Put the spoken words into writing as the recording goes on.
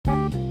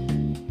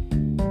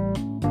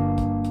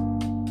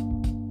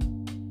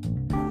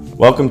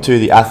Welcome to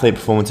the Athlete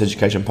Performance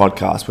Education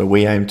Podcast, where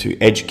we aim to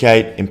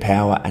educate,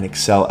 empower, and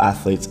excel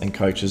athletes and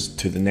coaches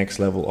to the next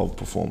level of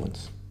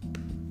performance.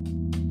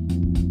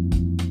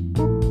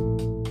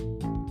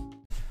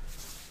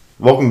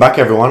 Welcome back,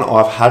 everyone.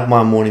 I've had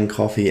my morning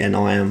coffee and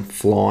I am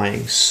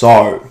flying.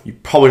 So you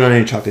probably don't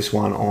need to chuck this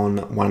one on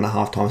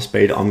 1.5 times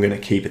speed. I'm going to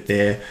keep it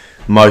there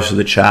most of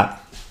the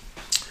chat.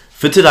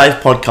 For today's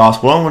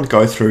podcast, what I want to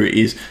go through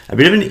is a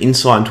bit of an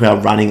insight into our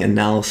running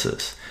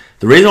analysis.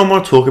 The reason I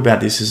want to talk about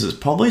this is it's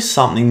probably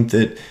something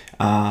that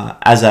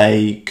as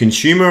a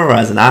consumer or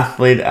as an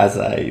athlete,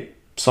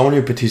 someone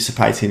who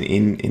participates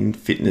in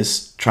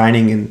fitness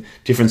training and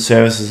different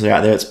services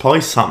out there, it's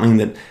probably something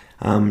that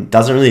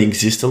doesn't really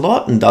exist a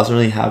lot and doesn't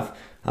really have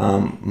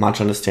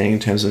much understanding in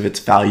terms of its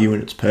value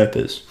and its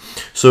purpose.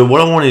 So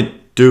what I want to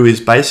do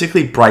is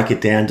basically break it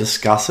down,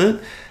 discuss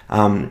it,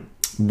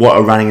 what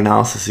a running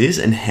analysis is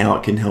and how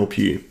it can help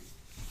you.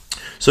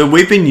 So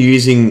we've been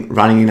using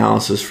running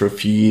analysis for a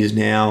few years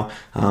now.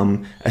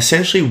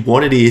 Essentially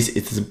what it is,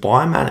 it's a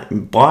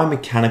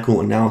biomechanical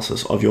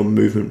analysis of your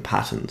movement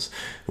patterns.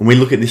 And we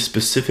look at this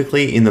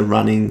specifically in the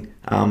running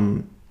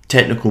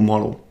technical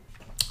model.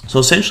 So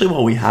essentially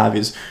what we have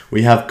is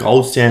we have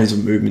gold standards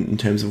of movement in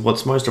terms of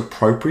what's most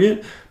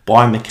appropriate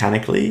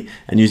biomechanically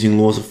and using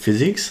laws of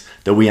physics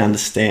that we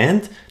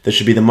understand that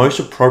should be the most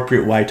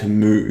appropriate way to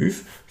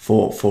move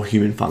for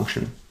human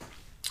function.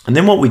 And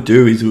then what we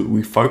do is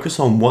we focus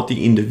on what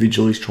the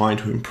individual is trying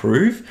to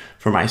improve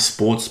from a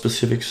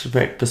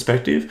sports-specific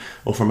perspective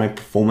or from a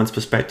performance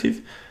perspective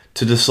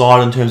to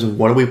decide in terms of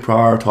what are we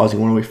prioritizing,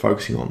 what are we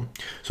focusing on.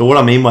 So what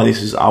I mean by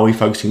this is, are we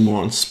focusing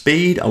more on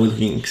speed? Are we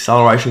looking at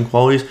acceleration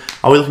qualities?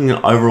 Are we looking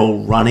at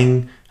overall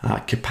running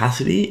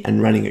capacity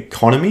and running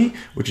economy,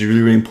 which is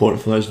really, really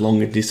important for those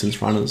longer distance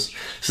runners?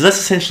 So that's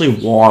essentially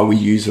why we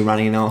use the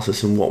running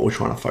analysis and what we're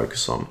trying to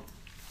focus on.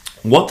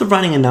 What the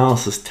running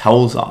analysis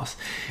tells us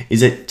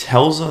is it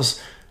tells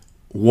us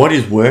what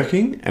is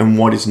working and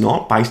what is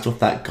not based off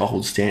that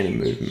gold standard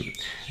movement.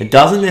 It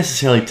doesn't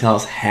necessarily tell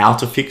us how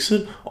to fix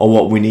it or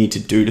what we need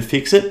to do to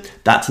fix it.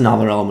 That's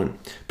another element,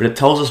 but it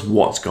tells us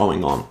what's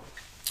going on.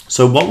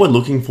 So what we're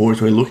looking for is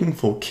we're looking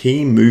for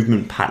key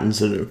movement patterns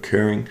that are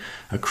occurring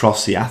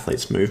across the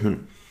athlete's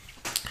movement.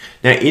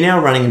 Now in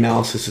our running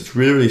analysis, it's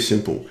really, really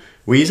simple.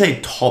 We use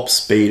a top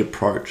speed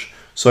approach.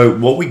 So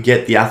what we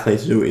get the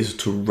athlete to do is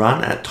to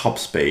run at top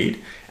speed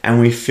and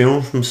we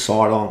film from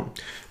side on.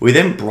 We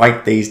then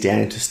break these down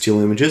into still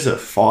images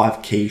at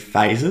 5 key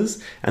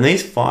phases, and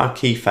these 5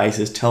 key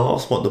phases tell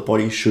us what the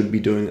body should be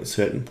doing at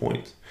certain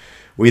points.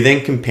 We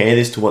then compare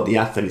this to what the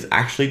athlete is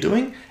actually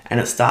doing, and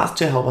it starts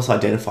to help us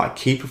identify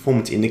key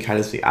performance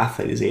indicators the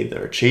athlete is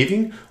either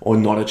achieving or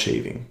not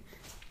achieving.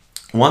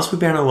 Once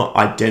we've been able to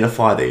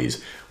identify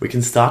these, we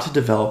can start to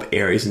develop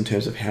areas in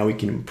terms of how we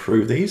can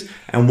improve these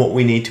and what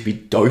we need to be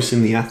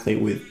dosing the athlete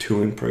with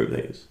to improve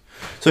these.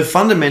 So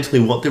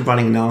fundamentally what the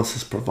running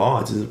analysis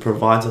provides is it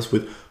provides us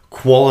with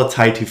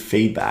qualitative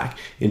feedback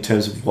in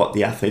terms of what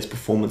the athlete's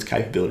performance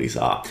capabilities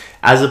are,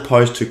 as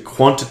opposed to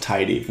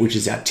quantitative, which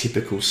is our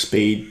typical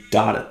speed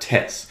data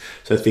tests.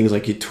 So things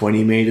like your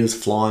 20 meters,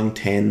 flying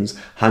 10s,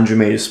 100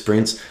 meter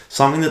sprints,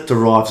 something that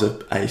derives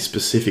a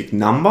specific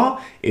number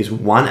is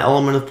one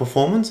element of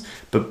performance,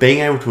 but being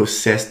able to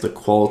assess the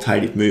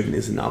qualitative movement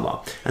is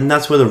another. And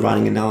that's where the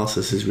running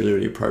analysis is really,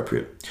 really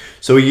appropriate.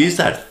 So we use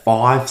that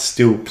 5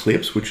 still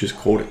clips, which is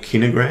called a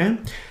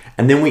kinegram.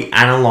 And then we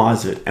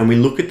analyze it and we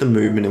look at the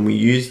movement and we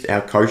use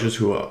our coaches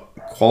who are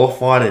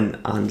qualified and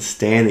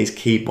understand these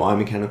key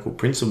biomechanical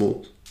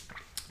principles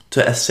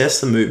to assess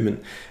the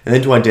movement and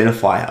then to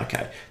identify,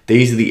 okay,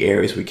 these are the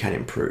areas we can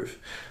improve.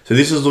 So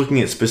this is looking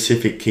at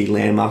specific key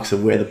landmarks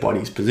of where the body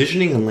is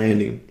positioning and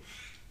landing.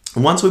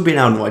 And once we've been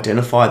able to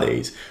identify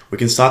these, we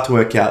can start to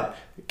work out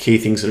key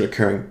things that are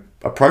occurring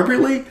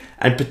appropriately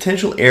and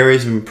potential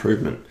areas of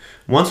improvement.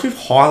 Once we've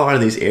highlighted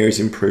these areas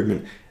of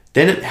improvement,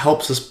 then it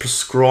helps us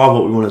prescribe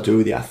what we want to do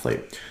with the athlete.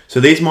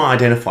 So these might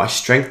identify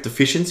strength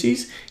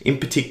deficiencies, in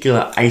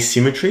particular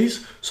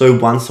asymmetries. So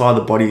one side of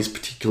the body is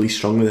particularly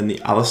stronger than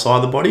the other side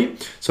of the body.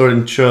 So it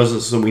ensures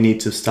us that we need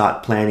to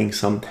start planning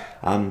some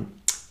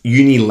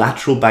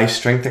unilateral based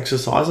strength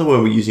exercises where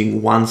we're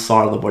using one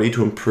side of the body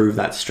to improve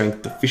that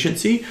strength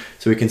deficiency.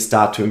 So we can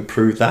start to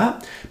improve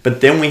that. But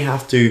then we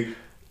have to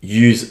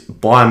use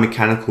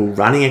biomechanical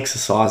running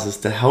exercises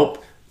to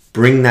help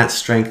bring that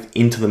strength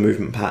into the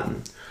movement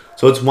pattern.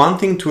 So it's one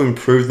thing to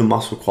improve the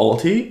muscle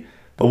quality,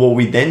 but what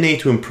we then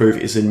need to improve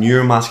is a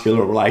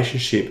neuromuscular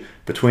relationship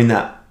between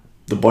the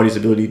body's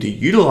ability to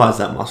utilize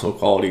that muscle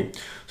quality.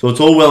 So it's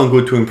all well and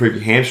good to improve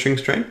your hamstring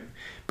strength,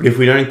 but if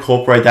we don't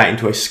incorporate that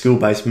into a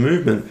skill-based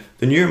movement,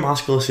 the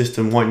neuromuscular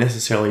system won't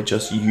necessarily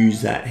just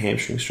use that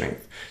hamstring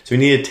strength. So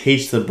we need to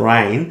teach the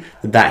brain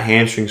that that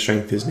hamstring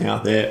strength is now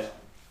there.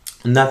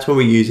 And that's where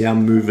we use our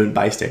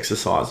movement-based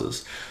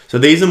exercises. So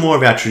these are more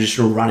of our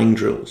traditional running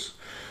drills.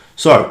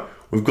 So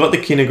we've got the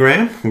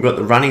kinegram, we've got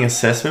the running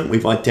assessment,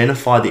 we've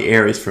identified the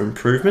areas for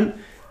improvement.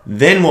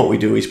 Then what we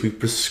do is we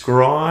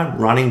prescribe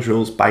running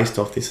drills based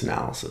off this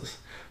analysis.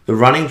 The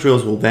running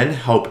drills will then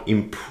help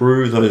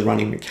improve those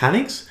running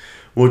mechanics,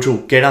 which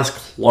will get us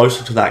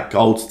closer to that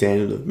gold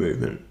standard of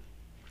movement.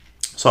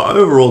 So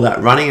overall,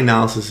 that running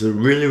analysis is a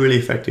really, really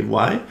effective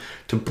way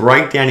to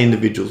break down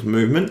individuals'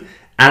 movement,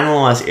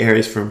 analyze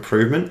areas for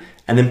improvement,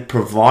 and then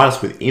provide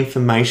us with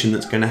information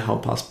that's going to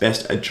help us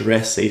best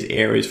address these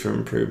areas for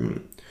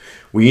improvement.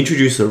 We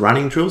introduce the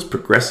running drills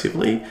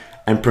progressively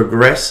and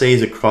progress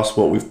these across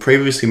what we've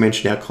previously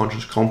mentioned, our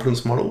conscious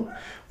competence model,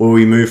 where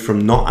we move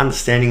from not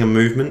understanding a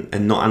movement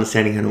and not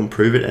understanding how to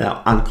improve it at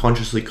our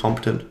unconsciously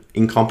competent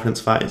incompetence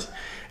phase.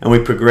 And we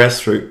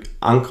progress through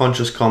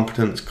unconscious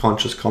competence,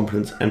 conscious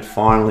competence, and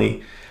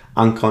finally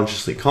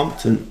unconsciously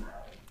competent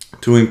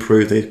to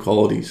improve these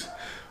qualities.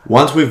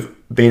 Once we've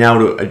been able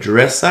to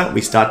address that,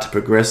 we start to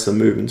progress the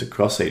movements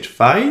across each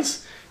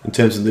phase in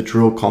terms of the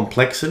drill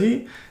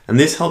complexity. And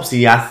this helps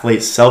the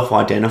athlete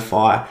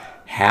self-identify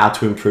how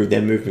to improve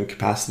their movement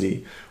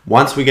capacity.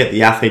 Once we get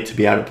the athlete to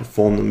be able to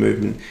perform the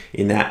movement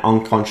in that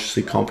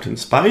unconsciously competent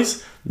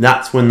space,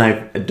 that's when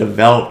they've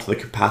developed the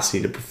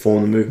capacity to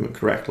perform the movement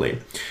correctly.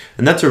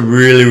 And that's a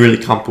really, really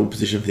comfortable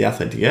position for the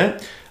athlete to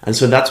get. And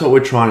so that's what we're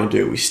trying to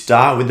do. We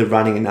start with the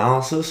running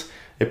analysis.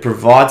 It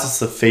provides us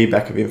the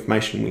feedback of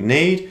information we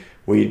need.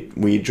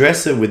 We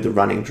address it with the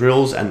running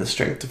drills and the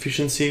strength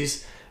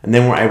deficiencies. And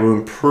then we're able to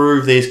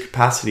improve these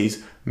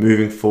capacities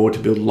moving forward to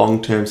build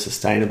long-term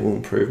sustainable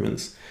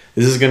improvements.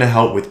 This is going to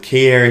help with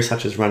key areas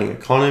such as running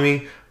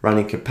economy,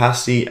 running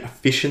capacity,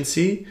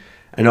 efficiency,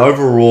 and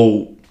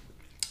overall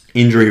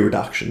injury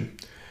reduction.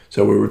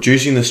 So we're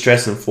reducing the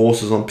stress and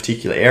forces on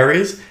particular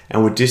areas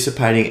and we're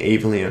dissipating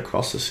evenly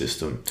across the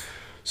system.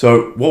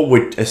 So what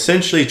we're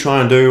essentially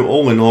trying to do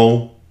all in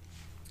all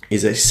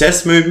is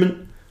assess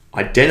movement,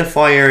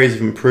 identify areas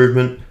of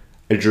improvement,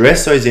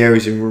 address those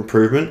areas of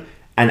improvement,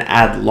 and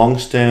add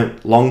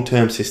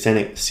long-term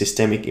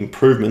systemic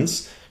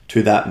improvements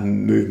to that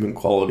movement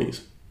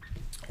qualities.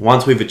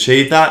 Once we've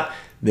achieved that,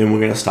 then we're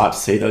going to start to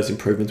see those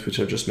improvements which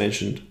I've just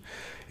mentioned.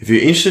 If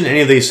you're interested in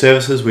any of these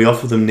services, we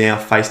offer them now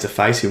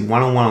face-to-face in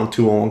one-on-one and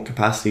two-on-one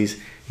capacities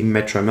in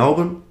Metro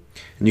Melbourne.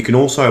 And you can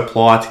also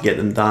apply to get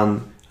them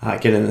done,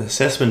 get an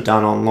assessment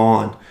done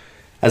online.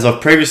 As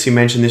I've previously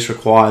mentioned, this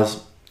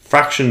requires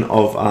fraction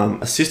of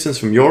assistance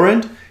from your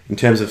end in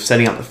terms of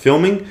setting up the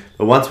filming.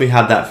 But once we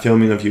have that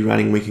filming of you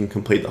running, we can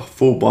complete the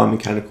full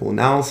biomechanical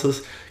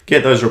analysis,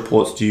 get those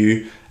reports to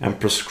you, and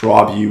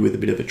prescribe you with a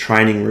bit of a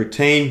training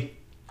routine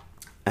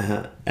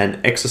and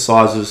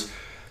exercises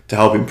to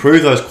help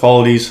improve those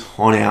qualities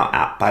on our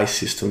app-based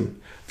system.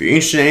 If you're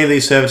interested in any of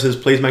these services,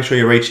 please make sure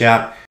you reach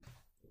out.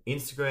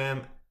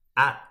 Instagram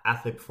at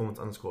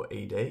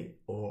athleteperformance_ed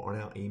or on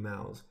our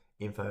emails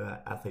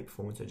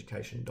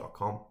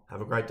info@athleteperformanceeducation.com.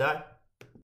 Have a great day.